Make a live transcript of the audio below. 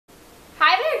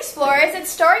Explorers, it's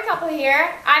Story Couple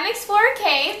here. I'm Explorer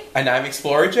K. And I'm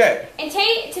Explorer J. And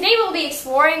today we'll be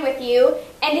exploring with you,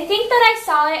 and to think that I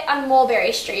saw it on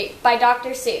Mulberry Street by Dr.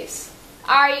 Seuss.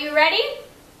 Are you ready?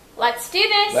 Let's do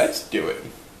this. Let's do it.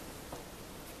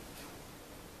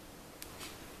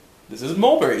 This is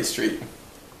Mulberry Street.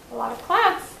 A lot of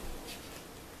clouds.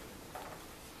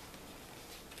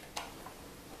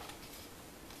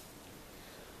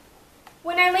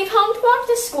 When I leave home to walk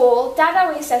to school, Dad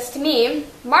always says to me,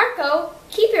 "Marco,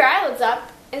 keep your eyelids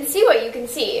up and see what you can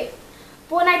see."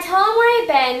 But when I tell him where I've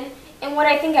been and what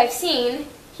I think I've seen,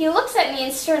 he looks at me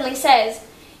and sternly says,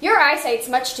 "Your eyesight's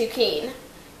much too keen.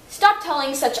 Stop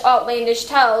telling such outlandish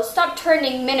tales. Stop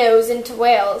turning minnows into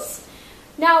whales."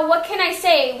 Now, what can I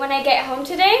say when I get home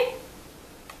today?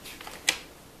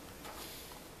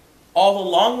 All the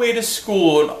long way to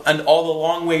school and all the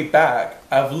long way back,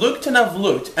 I've looked and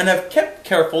I've kept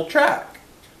careful track.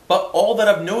 But all that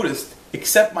I've noticed,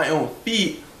 except my own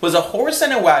feet, was a horse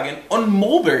and a wagon on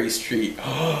Mulberry Street.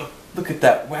 Look at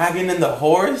that wagon and the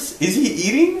horse. Is he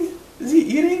eating? Is he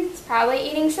eating? He's probably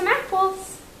eating some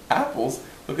apples. Apples?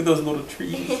 Look at those little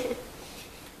trees.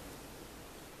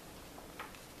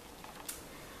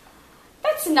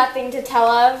 That's nothing to tell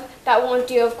of. That won't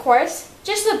do, of course.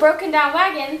 Just a broken down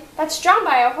wagon that's drawn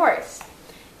by a horse.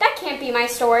 That can't be my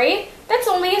story. That's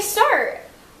only a start.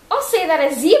 I'll say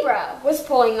that a zebra was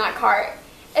pulling that cart.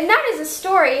 And that is a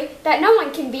story that no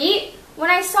one can beat when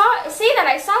I say that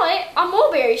I saw it on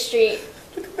Mulberry Street.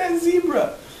 Look at that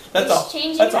zebra. That's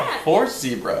a horse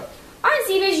zebra. Aren't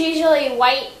zebras usually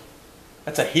white?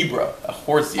 That's a hebra, a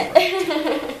horse zebra.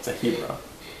 It's a hebra.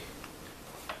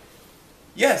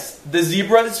 Yes, the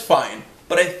zebra is fine,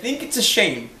 but I think it's a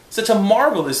shame. Such a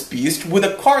marvelous beast with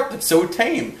a cart that's so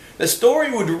tame. The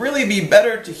story would really be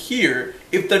better to hear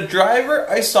if the driver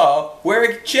I saw were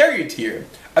a charioteer.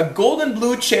 A golden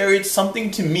blue chariot something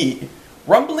to me,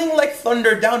 rumbling like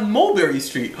thunder down Mulberry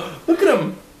Street. Look at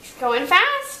him. He's going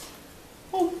fast.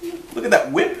 Oh, look at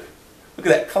that whip. Look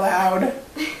at that cloud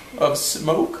of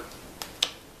smoke.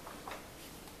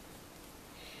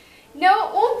 No,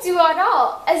 it won't do at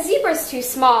all. A zebra's too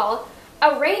small.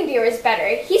 A reindeer is better.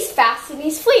 He's fast and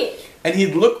he's fleet. And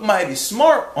he'd look mighty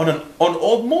smart on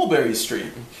old Mulberry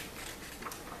Street.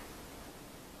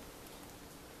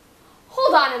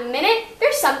 Hold on a minute.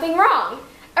 There's something wrong.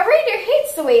 A reindeer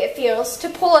hates the way it feels to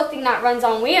pull a thing that runs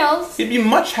on wheels. He'd be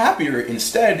much happier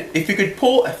instead if he could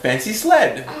pull a fancy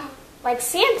sled. Like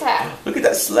Santa. Look at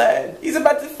that sled. He's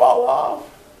about to fall off.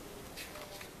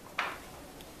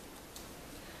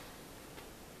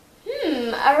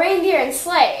 A reindeer and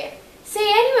sleigh. Say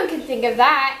anyone can think of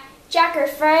that. Jack or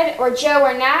Fred or Joe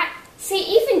or Nat. Say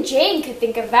even Jane could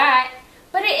think of that.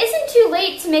 But it isn't too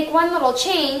late to make one little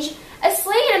change. A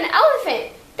sleigh and an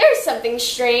elephant. There's something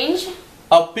strange.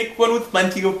 I'll pick one with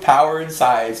plenty of power and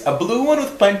size. A blue one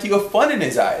with plenty of fun in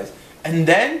his eyes. And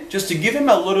then, just to give him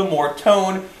a little more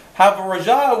tone, have a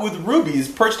Rajah with rubies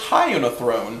perched high on a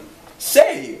throne.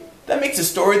 Say, that makes a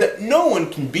story that no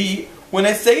one can beat when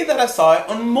I say that I saw it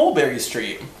on Mulberry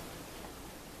Street.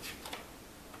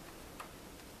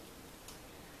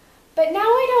 But now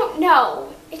I don't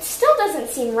know. It still doesn't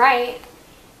seem right.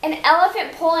 An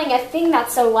elephant pulling a thing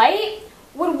that's so light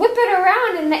would whip it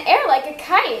around in the air like a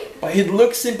kite. Why, he'd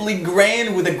look simply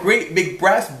grand with a great big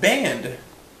brass band.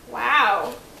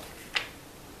 Wow.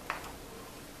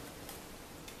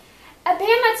 A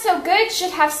band that's so good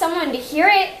should have someone to hear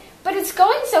it, but it's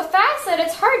going so fast that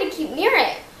it's hard to keep near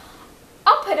it.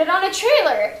 I'll put it on a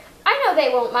trailer. I know they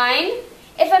won't mind.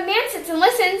 If a man sits and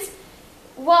listens,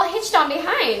 well, hitched on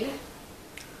behind.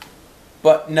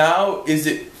 But now, is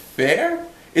it fair?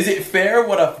 Is it fair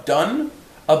what I've done?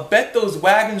 I bet those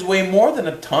wagons weigh more than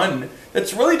a ton.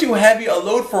 That's really too heavy a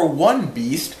load for one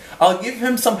beast. I'll give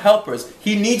him some helpers.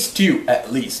 He needs two,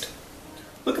 at least.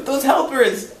 Look at those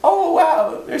helpers. Oh,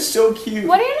 wow. They're so cute.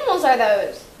 What animals are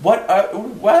those? What?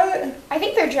 I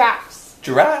think they're giraffes.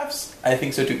 Giraffes? I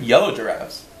think so too. Yellow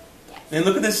giraffes. Yes. And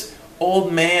look at this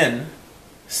old man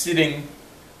sitting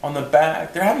on the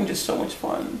back. They're having just so much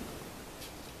fun.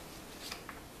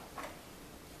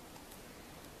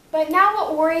 But now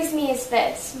what worries me is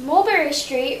this. Mulberry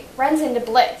Street runs into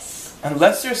bliss.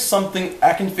 Unless there's something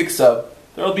I can fix up,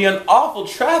 there'll be an awful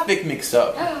traffic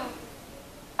mix-up.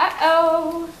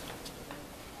 Uh-oh.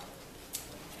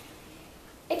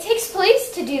 It takes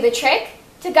police to do the trick,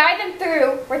 to guide them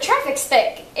through where traffic's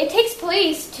thick. It takes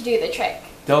police to do the trick.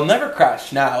 They'll never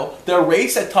crash now. They'll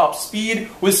race at top speed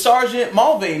with Sergeant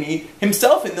Mulvaney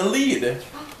himself in the lead.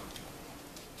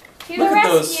 Look at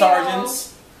those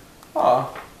sergeants.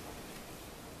 Aw.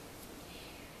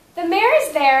 The mayor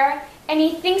is there, and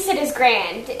he thinks it is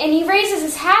grand, and he raises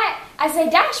his hat as I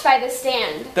dash by the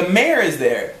stand. The mayor is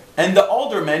there, and the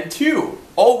aldermen too,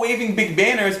 all waving big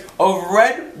banners of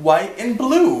red, white, and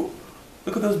blue.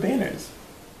 Look at those banners.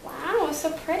 Wow,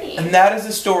 so pretty. And that is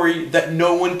a story that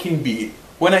no one can beat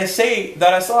when I say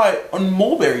that I saw it on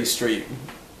Mulberry Street.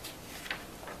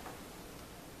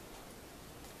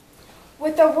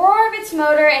 With the roar of its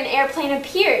motor, an airplane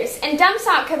appears and dumps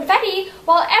out confetti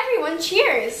while everyone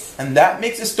cheers. And that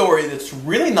makes a story that's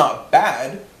really not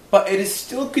bad, but it is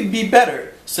still could be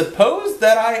better. Suppose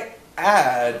that I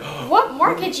add... What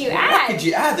more could you add? What could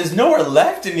you add? There's nowhere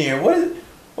left in here.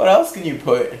 What else can you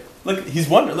put? Look, he's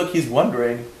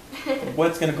wondering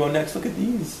what's going to go next. Look at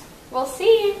these. We'll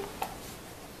see.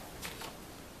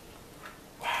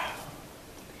 Wow.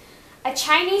 A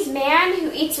Chinese man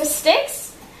who eats with sticks?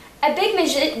 A big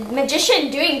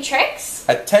magician doing tricks?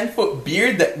 A 10-foot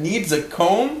beard that needs a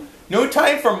comb? No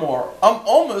time for more. I'm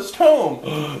almost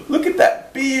home. Look at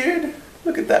that beard.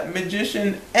 Look at that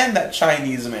magician and that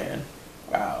Chinese man.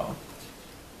 Wow.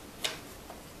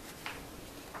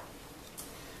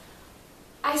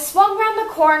 I swung round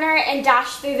the corner and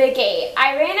dashed through the gate.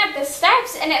 I ran up the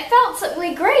steps and it felt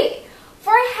simply great.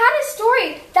 For I had a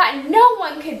story that no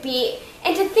one could beat,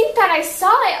 and to think that I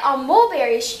saw it on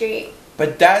Mulberry Street.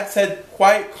 But Dad said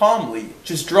quite calmly,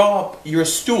 just draw up your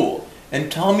stool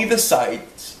and tell me the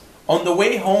sights on the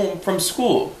way home from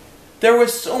school. There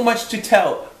was so much to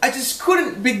tell, I just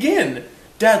couldn't begin.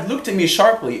 Dad looked at me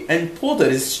sharply and pulled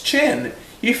at his chin.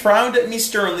 He frowned at me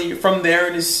sternly from there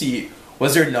in his seat.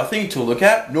 Was there nothing to look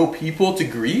at? No people to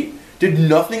greet? Did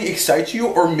nothing excite you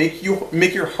or make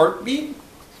your heart beat?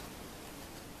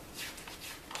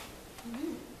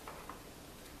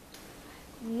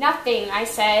 Nothing, I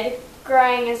said,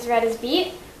 growing as red as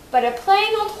beet, but a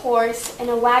playing old horse in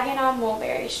a wagon on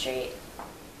Mulberry Street.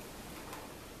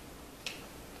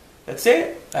 That's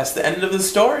it. That's the end of the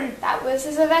story. That was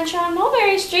his adventure on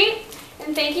Mulberry Street.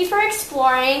 And thank you for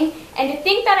exploring. And to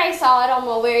think that I saw it on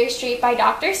Mulberry Street by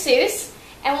Dr. Seuss.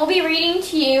 And we'll be reading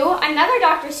to you another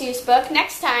Dr. Seuss book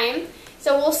next time.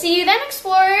 So we'll see you then,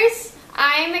 explorers.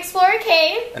 I'm Explorer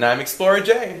K. And I'm Explorer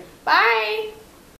J. Bye.